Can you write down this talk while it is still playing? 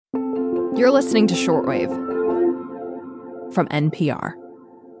You're listening to Shortwave from NPR.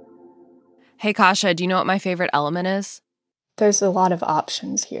 Hey, Kasha, do you know what my favorite element is? There's a lot of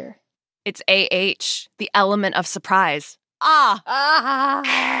options here. It's AH, the element of surprise. I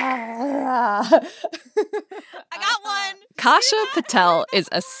got one! Kasha Patel is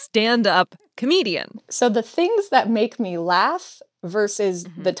a stand-up comedian. So the things that make me laugh versus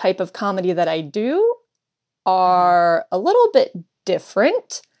the type of comedy that I do are a little bit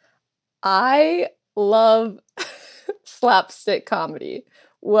different. I love slapstick comedy.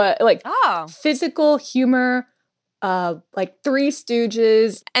 Physical humor, like Three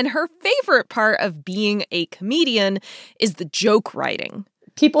Stooges. And her favorite part of being a comedian is the joke writing.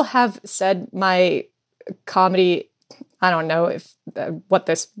 People have said my comedy, I don't know if what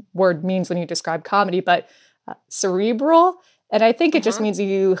this word means when you describe comedy, but cerebral. And I think it just means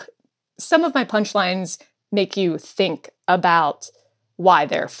some of my punchlines make you think about why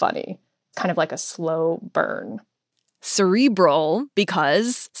they're funny. Kind of like a slow burn. Cerebral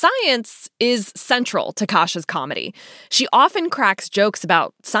because science is central to Kasha's comedy. She often cracks jokes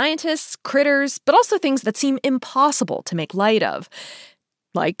about scientists, critters, but also things that seem impossible to make light of,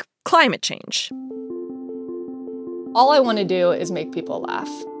 like climate change. All I want to do is make people laugh.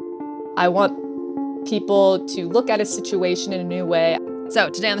 I want people to look at a situation in a new way. So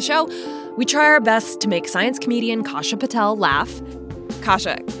today on the show, we try our best to make science comedian Kasha Patel laugh.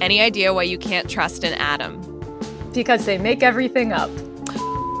 Kasha, any idea why you can't trust an atom? Because they make everything up.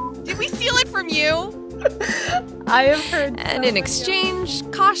 Did we steal it from you? I have heard. And in exchange,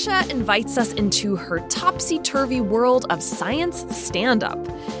 Kasha invites us into her topsy-turvy world of science stand-up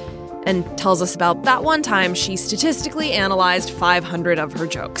and tells us about that one time she statistically analyzed 500 of her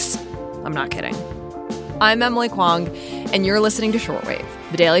jokes. I'm not kidding. I'm Emily Kwong, and you're listening to Shortwave,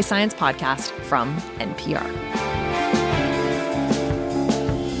 the daily science podcast from NPR.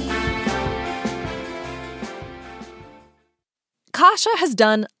 Kasha has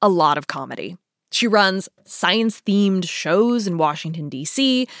done a lot of comedy. She runs science-themed shows in Washington,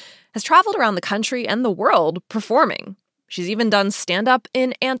 D.C., has traveled around the country and the world performing. She's even done stand-up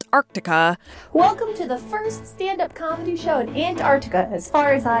in Antarctica. Welcome to the first stand-up comedy show in Antarctica, as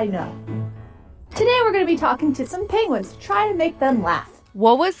far as I know. Today we're going to be talking to some penguins to try to make them laugh.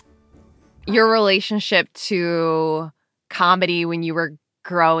 What was your relationship to comedy when you were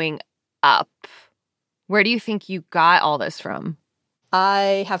growing up? Where do you think you got all this from?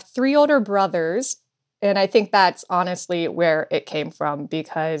 I have 3 older brothers, and I think that's honestly where it came from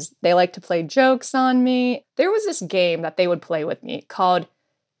because they like to play jokes on me. There was this game that they would play with me called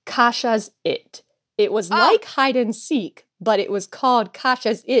Kasha's It. It was like hide and seek, but it was called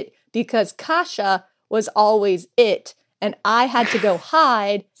Kasha's It because Kasha was always it, and I had to go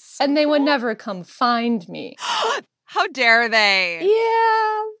hide, and they would never come find me. How dare they?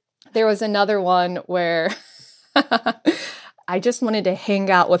 Yeah. There was another one where I just wanted to hang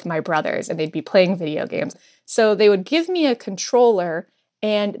out with my brothers and they'd be playing video games. So they would give me a controller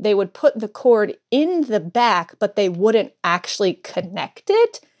and they would put the cord in the back, but they wouldn't actually connect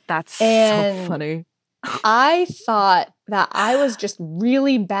it. That's so funny. I thought that I was just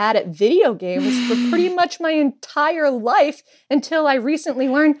really bad at video games for pretty much my entire life until I recently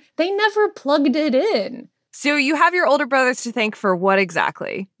learned they never plugged it in. So you have your older brothers to thank for what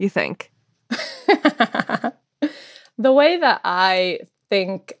exactly, you think? The way that I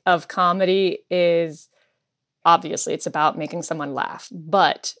think of comedy is, obviously, it's about making someone laugh.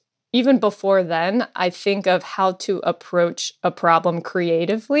 But even before then, I think of how to approach a problem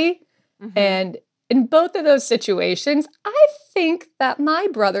creatively. Mm-hmm. And in both of those situations, I think that my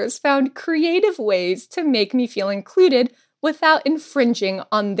brothers found creative ways to make me feel included without infringing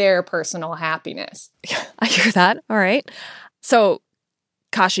on their personal happiness. I hear that. All right. So,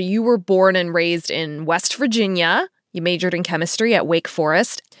 Kasha, you were born and raised in West Virginia. You majored in chemistry at Wake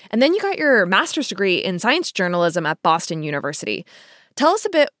Forest. And then you got your master's degree in science journalism at Boston University. Tell us a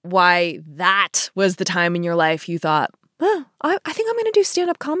bit why that was the time in your life you thought, I think I'm going to do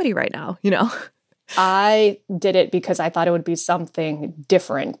stand-up comedy right now, you know? I did it because I thought it would be something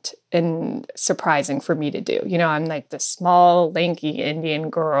different and surprising for me to do. You know, I'm like this small, lanky Indian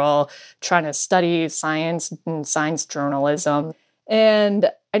girl trying to study science and science journalism.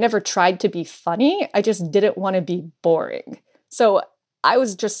 And I never tried to be funny. I just didn't want to be boring. So I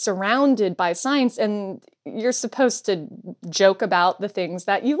was just surrounded by science, and you're supposed to joke about the things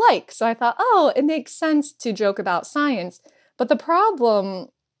that you like. So I thought, it makes sense to joke about science. But the problem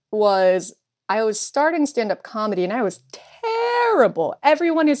was I was starting stand-up comedy and I was terrible.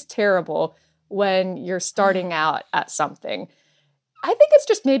 Everyone is terrible when you're starting out at something. I think it's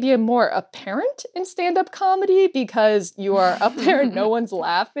just maybe a more apparent in stand-up comedy because you are up there and no one's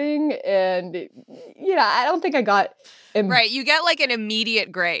laughing. And, I don't think I got... Right, you get like an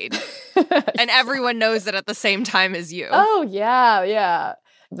immediate grade. And everyone knows it at the same time as you. Oh, yeah.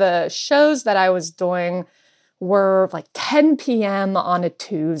 The shows that I was doing were like 10 p.m. on a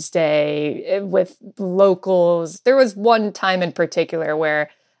Tuesday with locals. There was one time in particular where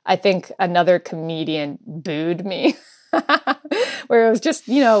I think another comedian booed me, where it was just,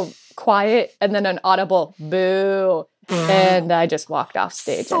 quiet and then an audible boo. And I just walked off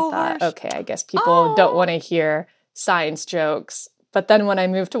stage. So I thought, harsh. okay, I guess people don't want to hear science jokes. But then when I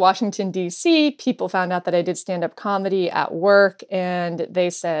moved to Washington, D.C., people found out that I did stand-up comedy at work, and they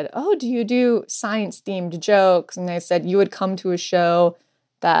said, oh, do you do science-themed jokes? And I said, you would come to a show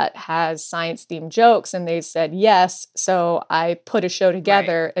that has science-themed jokes? And they said, yes. So I put a show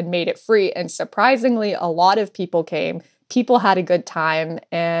together and made it free. And surprisingly, a lot of people came. People had a good time,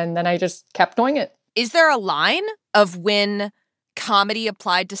 and then I just kept doing it. Is there a line of when comedy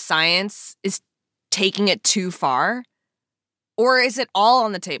applied to science is taking it too far? Or is it all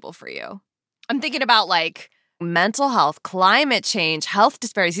on the table for you? I'm thinking about like mental health, climate change, health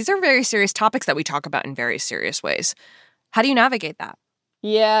disparities. These are very serious topics that we talk about in very serious ways. How do you navigate that?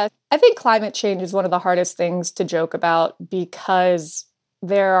 Yeah, I think climate change is one of the hardest things to joke about because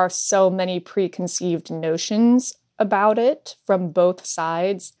there are so many preconceived notions about it from both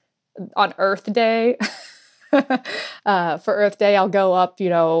sides. On Earth Day, for Earth Day, I'll go up,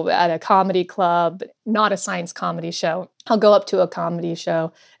 at a comedy club, not a science comedy show. I'll go up to a comedy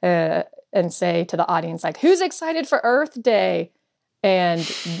show and say to the audience, like, who's excited for Earth Day? And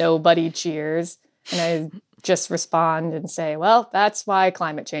nobody cheers. And I just respond and say, well, that's why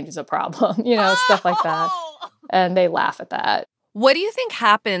climate change is a problem, stuff like that. And they laugh at that. What do you think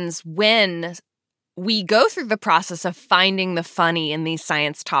happens when we go through the process of finding the funny in these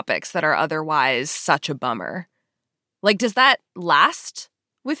science topics that are otherwise such a bummer? Like, does that last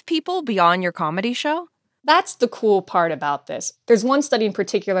with people beyond your comedy show? That's the cool part about this. There's one study in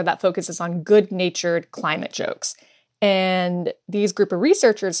particular that focuses on good-natured climate jokes. And these group of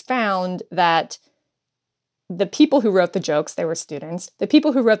researchers found that the people who wrote the jokes, they were students, the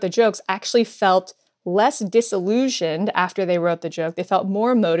people who wrote the jokes actually felt less disillusioned after they wrote the joke. They felt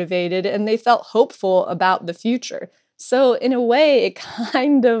more motivated and they felt hopeful about the future. So in a way, it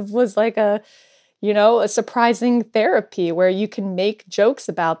kind of was like a surprising therapy where you can make jokes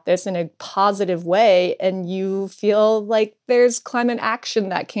about this in a positive way and you feel like there's climate action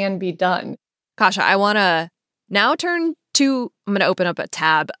that can be done. Kasha, I want to now turn to, I'm going to open up a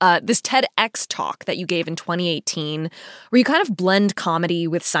tab, this TEDx talk that you gave in 2018, where you kind of blend comedy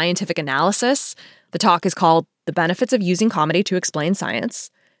with scientific analysis. The talk is called The Benefits of Using Comedy to Explain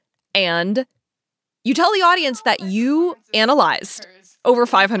Science. And you tell the audience that you analyzed over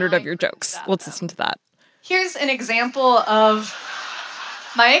 500 of your jokes. Let's listen to that. Here's an example of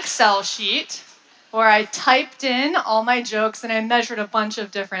my Excel sheet where I typed in all my jokes and I measured a bunch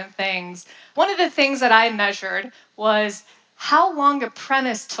of different things. One of the things that I measured was how long a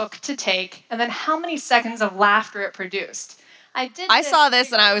premise took to take and then how many seconds of laughter it produced. I saw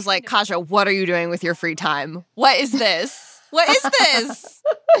this and I was like, Kasha, what are you doing with your free time? What is this? What is this?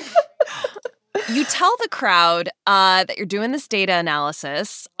 You tell the crowd that you're doing this data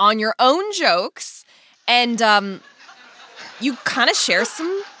analysis on your own jokes, and you kind of share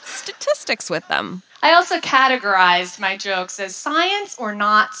some statistics with them. I also categorized my jokes as science or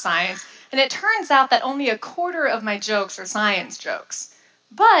not science, and it turns out that only a quarter of my jokes are science jokes.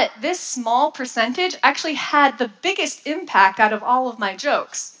 But this small percentage actually had the biggest impact out of all of my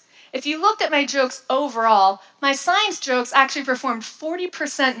jokes. If you looked at my jokes overall, my science jokes actually performed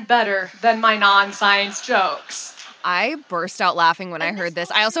 40% better than my non-science jokes. I burst out laughing when I heard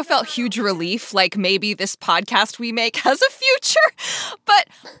this. I also felt huge relief, like maybe this podcast we make has a future. But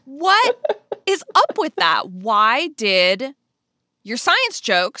what is up with that? Why did your science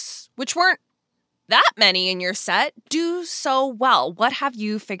jokes, which weren't that many in your set, do so well? What have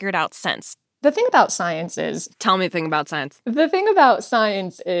you figured out since? The thing about science is... Tell me the thing about science. The thing about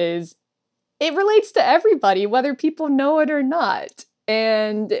science is it relates to everybody, whether people know it or not.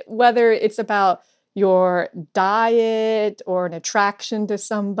 And whether it's about your diet or an attraction to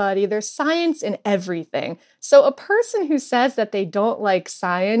somebody, there's science in everything. So a person who says that they don't like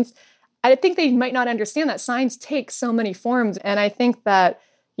science, I think they might not understand that science takes so many forms. And I think that,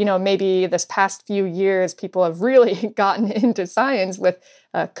 maybe this past few years, people have really gotten into science with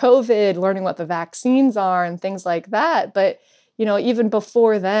COVID, learning what the vaccines are and things like that. But, even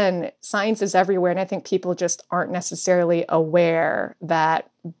before then, science is everywhere. And I think people just aren't necessarily aware that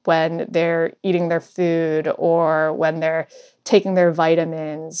when they're eating their food or when they're taking their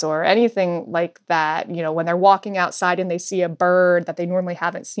vitamins or anything like that, when they're walking outside and they see a bird that they normally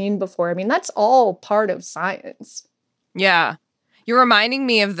haven't seen before. I mean, that's all part of science. Yeah. You're reminding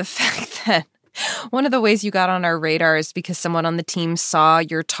me of the fact that one of the ways you got on our radar is because someone on the team saw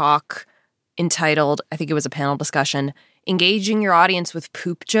your talk entitled, I think it was a panel discussion, Engaging Your Audience with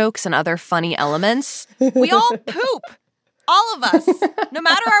Poop Jokes and Other Funny Elements. We all poop. All of us, no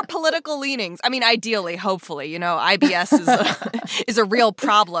matter our political leanings. I mean, ideally, hopefully, IBS is a real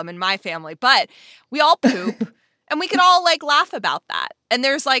problem in my family, but we all poop and we can all laugh about that. And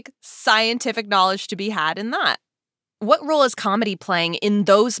there's scientific knowledge to be had in that. What role is comedy playing in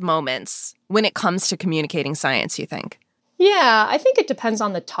those moments when it comes to communicating science, you think? Yeah, I think it depends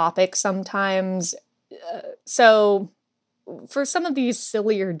on the topic sometimes. So for some of these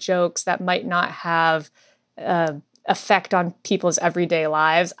sillier jokes that might not have effect on people's everyday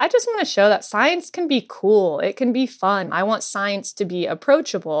lives, I just want to show that science can be cool. It can be fun. I want science to be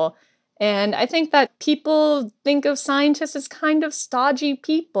approachable. And I think that people think of scientists as kind of stodgy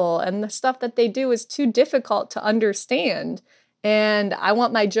people, and the stuff that they do is too difficult to understand. And I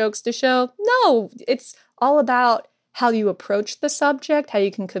want my jokes to show, no, it's all about how you approach the subject, how you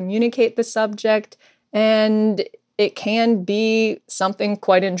can communicate the subject, and it can be something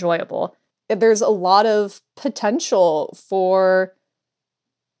quite enjoyable. There's a lot of potential for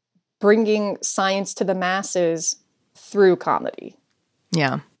bringing science to the masses through comedy.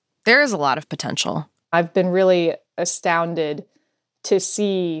 Yeah, there is a lot of potential. I've been really astounded to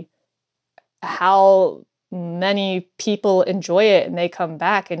see how many people enjoy it and they come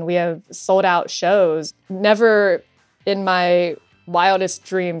back, and we have sold out shows. Never in my wildest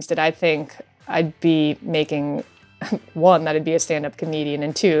dreams did I think I'd be making, one, that I'd be a stand-up comedian,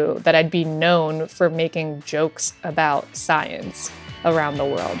 and two, that I'd be known for making jokes about science around the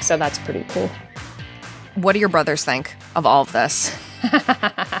world. So that's pretty cool. What do your brothers think of all of this?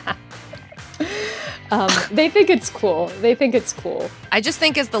 They think it's cool. I just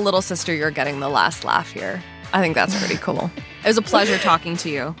think as the little sister, you're getting the last laugh here. I think that's pretty cool. It was a pleasure talking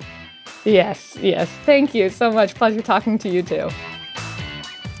to you. Yes. Thank you so much. Pleasure talking to you too.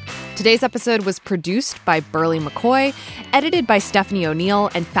 Today's episode was produced by Burley McCoy, edited by Stephanie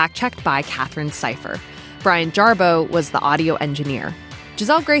O'Neill, and fact-checked by Catherine Cipher. Brian Jarbo was the audio engineer.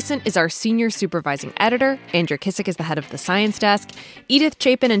 Giselle Grayson is our senior supervising editor. Andrea Kissick is the head of the science desk. Edith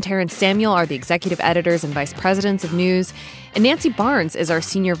Chapin and Terrence Samuel are the executive editors and vice presidents of news. And Nancy Barnes is our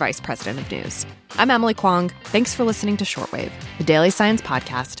senior vice president of news. I'm Emily Kwong. Thanks for listening to Shortwave, the daily science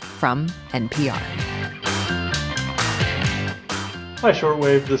podcast from NPR. Hi,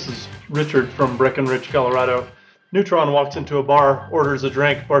 Shortwave. This is Richard from Breckenridge, Colorado. Neutron walks into a bar, orders a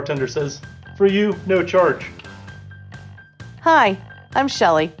drink. Bartender says, "For you, no charge." Hi, I'm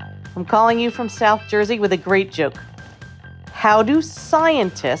Shelley. I'm calling you from South Jersey with a great joke. How do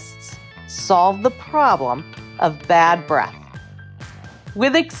scientists solve the problem of bad breath?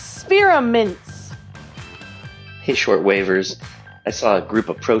 With experiments. Hey, Shortwavers. I saw a group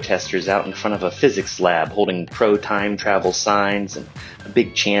of protesters out in front of a physics lab holding pro-time travel signs, and a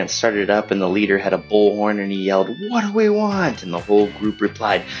big chant started up, and the leader had a bullhorn and he yelled, "What do we want?" And the whole group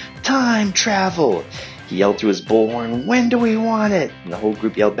replied, "Time travel." He yelled through his bullhorn, "When do we want it?" And the whole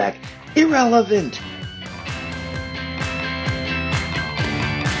group yelled back, "Irrelevant."